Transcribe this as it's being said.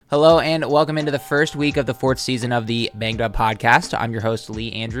Hello and welcome into the first week of the fourth season of the Banged Up Podcast. I'm your host, Lee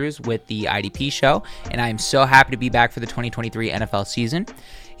Andrews with the IDP Show, and I am so happy to be back for the 2023 NFL season.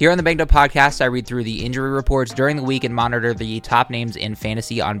 Here on the Banged Up Podcast, I read through the injury reports during the week and monitor the top names in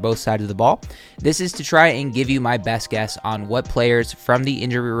fantasy on both sides of the ball. This is to try and give you my best guess on what players from the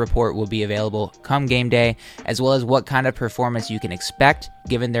injury report will be available come game day, as well as what kind of performance you can expect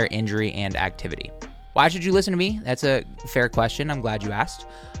given their injury and activity. Why should you listen to me? That's a fair question. I'm glad you asked.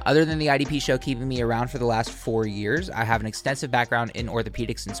 Other than the IDP Show keeping me around for the last 4 years, I have an extensive background in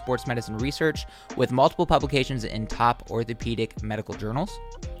orthopedics and sports medicine research with multiple publications in top orthopedic medical journals.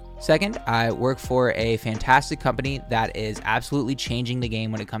 Second, I work for a fantastic company that is absolutely changing the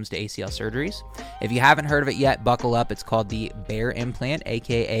game when it comes to ACL surgeries. If you haven't heard of it yet, buckle up. It's called the Bear Implant,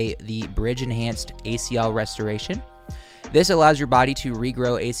 aka the Bridge Enhanced ACL Restoration. This allows your body to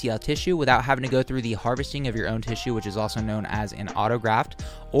regrow ACL tissue without having to go through the harvesting of your own tissue, which is also known as an autograft,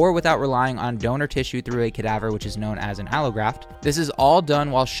 or without relying on donor tissue through a cadaver, which is known as an allograft. This is all done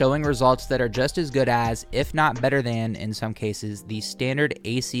while showing results that are just as good as, if not better than, in some cases, the standard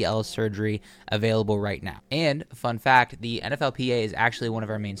ACL surgery available right now. And, fun fact, the NFLPA is actually one of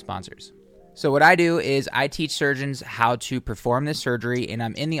our main sponsors. So what I do is I teach surgeons how to perform this surgery, and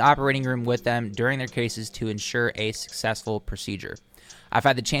I'm in the operating room with them during their cases to ensure a successful procedure. I've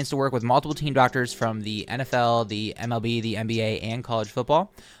had the chance to work with multiple team doctors from the NFL, the MLB, the NBA, and college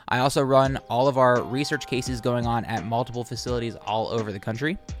football. I also run all of our research cases going on at multiple facilities all over the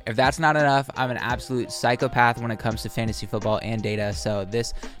country. If that's not enough, I'm an absolute psychopath when it comes to fantasy football and data, so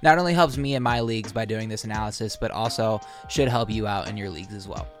this not only helps me in my leagues by doing this analysis, but also should help you out in your leagues as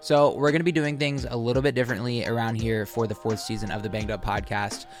well. So we're going to be doing things a little bit differently around here for the fourth season of the Banged Up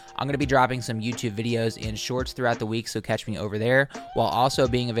Podcast. I'm going to be dropping some YouTube videos and shorts throughout the week, so catch me over there, while also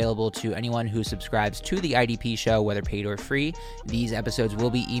being available to anyone who subscribes to the IDP Show, whether paid or free. These episodes will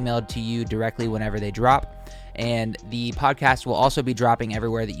be emailed to you directly whenever they drop, and the podcast will also be dropping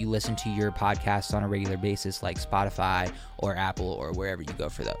everywhere that you listen to your podcasts on a regular basis, like Spotify or Apple or wherever you go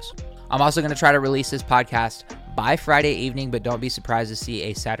for those. I'm also going to try to release this podcast by Friday evening, but don't be surprised to see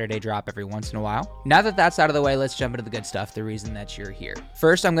a Saturday drop every once in a while. Now that that's out of the way, let's jump into the good stuff, the reason that you're here.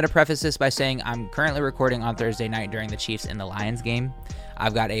 First, I'm going to preface this by saying I'm currently recording on Thursday night during the Chiefs and the Lions game.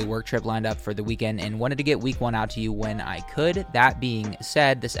 I've got a work trip lined up for the weekend and wanted to get week one out to you when I could. That being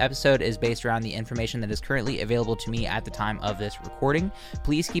said, this episode is based around the information that is currently available to me at the time of this recording.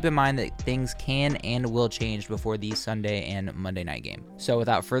 Please keep in mind that things can and will change before the Sunday and Monday night game. So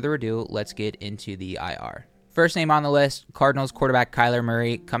without further ado, let's get into the IR. First name on the list, Cardinals quarterback Kyler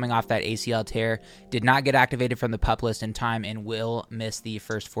Murray, coming off that ACL tear, did not get activated from the PUP list in time and will miss the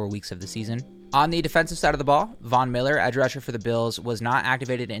first 4 weeks of the season. On the defensive side of the ball, Von Miller, edge rusher for the Bills, was not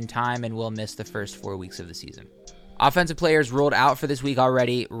activated in time and will miss the first 4 weeks of the season. Offensive players ruled out for this week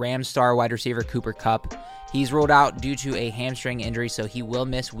already. Rams star wide receiver Cooper Kupp. He's ruled out due to a hamstring injury, so he will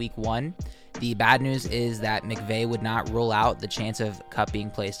miss week one. The bad news is that McVay would not rule out the chance of Kupp being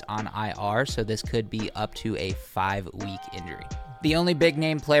placed on IR, so this could be up to a 5-week injury. The only big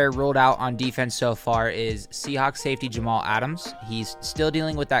name player ruled out on defense so far is Seahawks safety Jamal Adams. He's still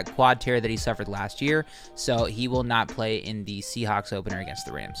dealing with that quad tear that he suffered last year, so he will not play in the Seahawks opener against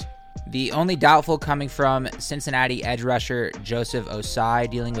the Rams. The only doubtful coming from Cincinnati edge rusher Joseph Osai,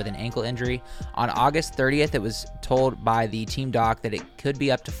 dealing with an ankle injury. On August 30th, it was told by the team doc that it could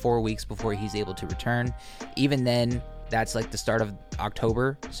be up to 4 weeks before he's able to return. Even then, that's like the start of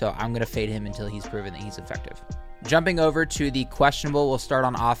October, so I'm going to fade him until he's proven that he's effective. Jumping over to the questionable, we'll start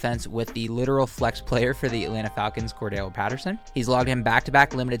on offense with the literal flex player for the Atlanta Falcons, Cordell Patterson. He's logged in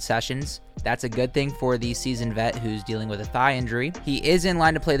back-to-back limited sessions. That's a good thing for the seasoned vet who's dealing with a thigh injury. He is in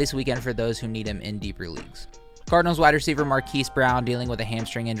line to play this weekend for those who need him in deeper leagues. Cardinals wide receiver Marquise Brown, dealing with a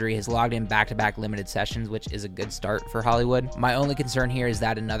hamstring injury, has logged in back-to-back limited sessions, which is a good start for Hollywood. My only concern here is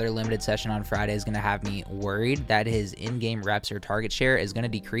that another limited session on Friday is going to have me worried that his in-game reps or target share is going to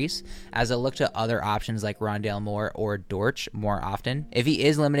decrease as I look to other options like Rondale Moore or Dortch more often. If he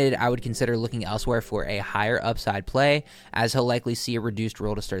is limited, I would consider looking elsewhere for a higher upside play, as he'll likely see a reduced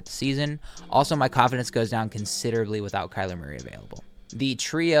role to start the season. Also, my confidence goes down considerably without Kyler Murray available. The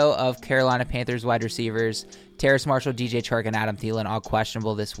trio of Carolina Panthers wide receivers, Terrace Marshall, DJ Chark, and Adam Thielen, all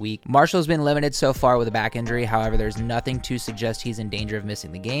questionable this week. Marshall's been limited so far with a back injury. However, there's nothing to suggest he's in danger of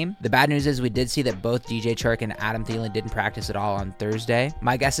missing the game. The bad news is we did see that both DJ Chark and Adam Thielen didn't practice at all on Thursday.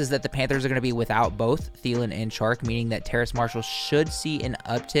 My guess is that the Panthers are going to be without both Thielen and Chark, meaning that Terrace Marshall should see an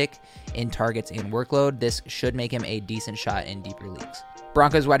uptick in targets and workload. This should make him a decent shot in deeper leagues.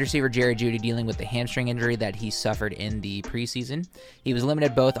 Broncos wide receiver Jerry Jeudy dealing with the hamstring injury that he suffered in the preseason. He was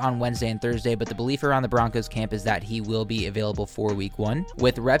limited both on Wednesday and Thursday, but the belief around the Broncos camp is that he will be available for week 1.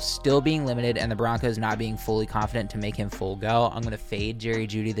 With reps still being limited and the Broncos not being fully confident to make him full go, I'm going to fade Jerry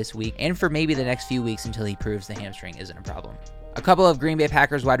Jeudy this week and for maybe the next few weeks until he proves the hamstring isn't a problem. A couple of Green Bay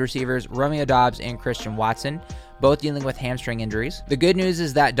Packers wide receivers, Romeo Doubs and Christian Watson, both dealing with hamstring injuries. The good news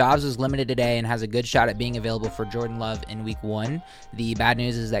is that Doubs was limited today and has a good shot at being available for Jordan Love in week 1. The bad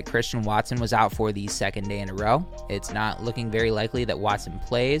news is that Christian Watson was out for the second day in a row. It's not looking very likely that Watson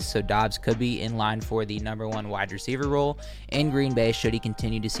plays, so Doubs could be in line for the number 1 wide receiver role in Green Bay should he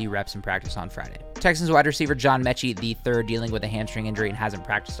continue to see reps in practice on Friday. Texans wide receiver John Mechie III dealing with a hamstring injury and hasn't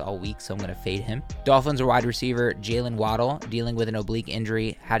practiced all week, so I'm going to fade him. Dolphins wide receiver Jalen Waddle dealing with an oblique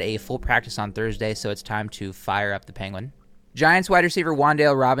injury, had a full practice on Thursday, so it's time to fire up the Penguin. Giants wide receiver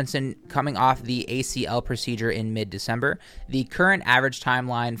Wan'Dale Robinson coming off the ACL procedure in mid-December. The current average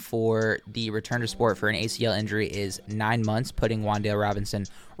timeline for the return to sport for an ACL injury is 9 months, putting Wan'Dale Robinson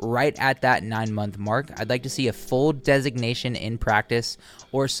right at that 9-month mark. I'd like to see a full designation in practice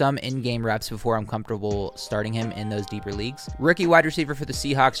or some in-game reps before I'm comfortable starting him in those deeper leagues. Rookie wide receiver for the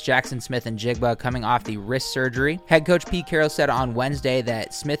Seahawks, Jackson Smith-Njigba, coming off the wrist surgery. Head coach Pete Carroll said on Wednesday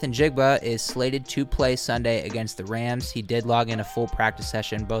that Smith-Njigba is slated to play Sunday against the Rams. He did log in a full practice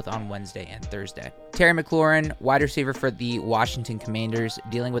session both on Wednesday and Thursday. Terry McLaurin, wide receiver for the Washington Commanders,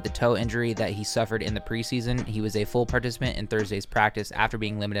 dealing with the toe injury that he suffered in the preseason. He was a full participant in Thursday's practice after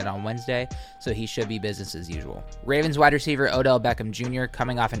being limited on Wednesday, so he should be business as usual. Ravens wide receiver Odell Beckham Jr.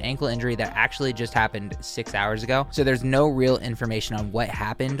 coming off an ankle injury that actually just happened 6 hours ago, so there's no real information on what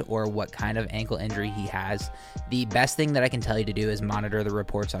happened or what kind of ankle injury he has. The best thing that I can tell you to do is monitor the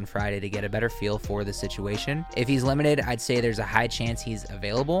reports on Friday to get a better feel for the situation. If he's limited, I'd say there's a high chance he's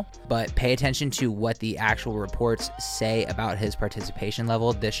available, but pay attention to what the actual reports say about his participation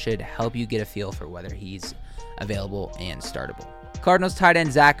level. This should help you get a feel for whether he's available and startable. Cardinals tight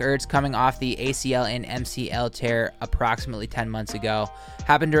end Zach Ertz coming off the ACL and MCL tear approximately 10 months ago.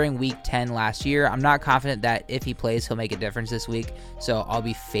 Happened during week 10 last year. I'm not confident that if he plays, he'll make a difference this week, so I'll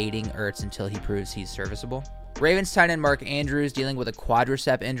be fading Ertz until he proves he's serviceable. Ravens tight end Mark Andrews dealing with a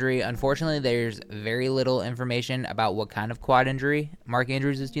quadricep injury. Unfortunately, there's very little information about what kind of quad injury Mark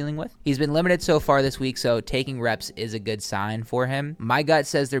Andrews is dealing with. He's been limited so far this week, so taking reps is a good sign for him. My gut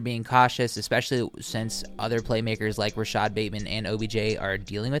says they're being cautious, especially since other playmakers like Rashad Bateman and OBJ are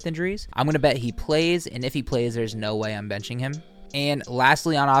dealing with injuries. I'm going to bet he plays, and if he plays, there's no way I'm benching him. And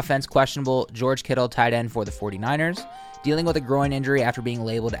lastly, on offense, questionable George Kittle, tight end for the 49ers. Dealing with a groin injury after being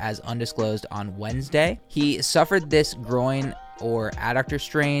labeled as undisclosed on Wednesday. He suffered this groin or adductor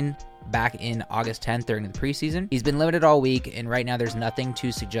strain back in August 10th during the preseason. He's been limited all week, and right now there's nothing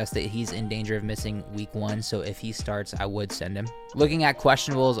to suggest that he's in danger of missing week 1, so if he starts, I would send him. Looking at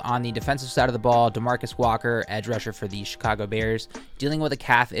questionables on the defensive side of the ball, DeMarcus Walker, edge rusher for the Chicago Bears, dealing with a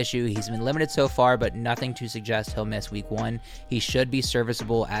calf issue. He's been limited so far, but nothing to suggest he'll miss week 1. He should be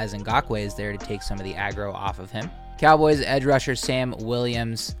serviceable as Ngakoue is there to take some of the aggro off of him. Cowboys edge rusher Sam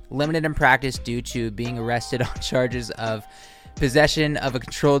Williams, limited in practice due to being arrested on charges of possession of a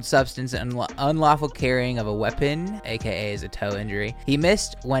controlled substance and unlawful carrying of a weapon, aka is a toe injury. He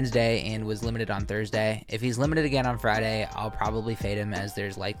missed Wednesday and was limited on Thursday. If he's limited again on Friday, I'll probably fade him as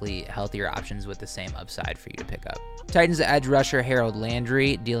there's likely healthier options with the same upside for you to pick up. Titans edge rusher Harold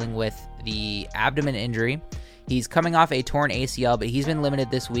Landry dealing with the abdomen injury. He's coming off a torn ACL, but he's been limited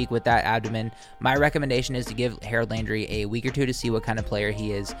this week with that abdomen. My recommendation is to give Harold Landry a week or two to see what kind of player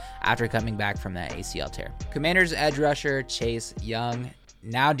he is after coming back from that ACL tear. Commanders edge rusher Chase Young,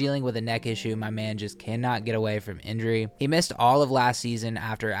 now dealing with a neck issue. My man just cannot get away from injury. He missed all of last season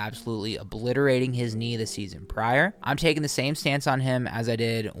after absolutely obliterating his knee the season prior. I'm taking the same stance on him as I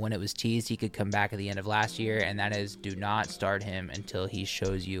did when it was teased he could come back at the end of last year, and that is do not start him until he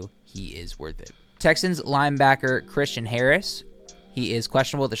shows you he is worth it. Texans linebacker Christian Harris. He is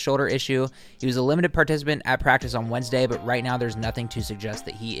questionable with a shoulder issue. He was a limited participant at practice on Wednesday, but right now there's nothing to suggest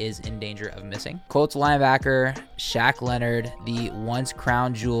that he is in danger of missing. Colts linebacker Shaq Leonard, the once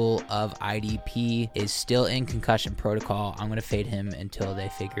crown jewel of IDP, is still in concussion protocol. I'm going to fade him until they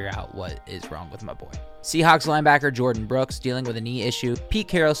figure out what is wrong with my boy. Seahawks linebacker Jordan Brooks dealing with a knee issue. Pete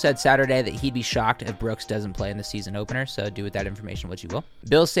Carroll said Saturday that he'd be shocked if Brooks doesn't play in the season opener, so do with that information what you will.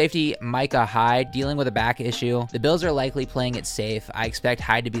 Bills safety Micah Hyde dealing with a back issue. The Bills are likely playing it safe safe. I expect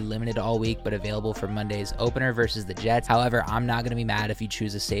Hyde to be limited all week, but available for Monday's opener versus the Jets. However, I'm not going to be mad if you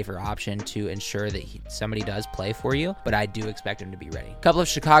choose a safer option to ensure that somebody does play for you, but I do expect him to be ready. A couple of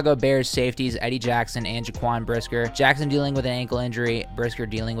Chicago Bears safeties, Eddie Jackson and Jaquan Brisker. Jackson dealing with an ankle injury, Brisker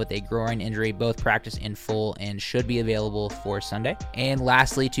dealing with a groin injury. Both practice in full and should be available for Sunday. And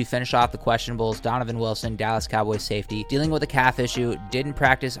lastly, to finish off the questionables, Donovan Wilson, Dallas Cowboys safety, dealing with a calf issue, didn't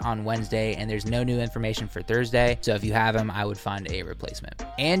practice on Wednesday, and there's no new information for Thursday. So if you have him, I would find a replacement.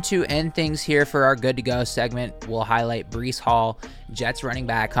 And to end things here for our good to go segment, we'll highlight Breece Hall, Jets running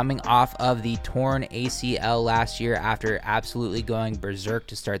back, coming off of the torn ACL last year after absolutely going berserk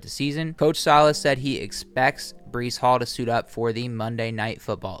to start the season. Coach Salas said he expects Breece Hall to suit up for the Monday Night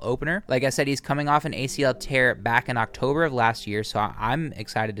Football opener. Like I said, he's coming off an ACL tear back in October of last year, so I'm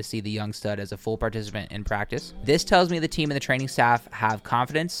excited to see the young stud as a full participant in practice. This tells me the team and the training staff have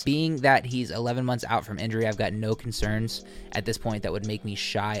confidence. Being that he's 11 months out from injury, I've got no concerns at this point that would make me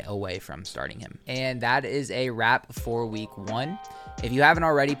shy away from starting him. And that is a wrap for week 1. If you haven't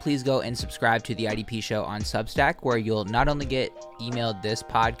already, please go and subscribe to the IDP Show on Substack, where you'll not only get emailed this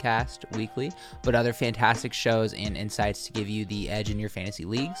podcast weekly, but other fantastic shows and insights to give you the edge in your fantasy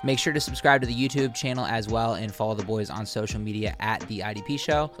leagues. Make sure to subscribe to the YouTube channel as well and follow the boys on social media at the IDP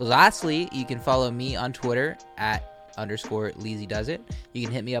Show. Lastly, you can follow me on Twitter at _LeazyDoesIt. You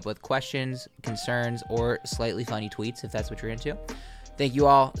can hit me up with questions, concerns, or slightly funny tweets if that's what you're into. Thank you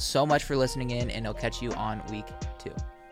all so much for listening in, and I'll catch you on week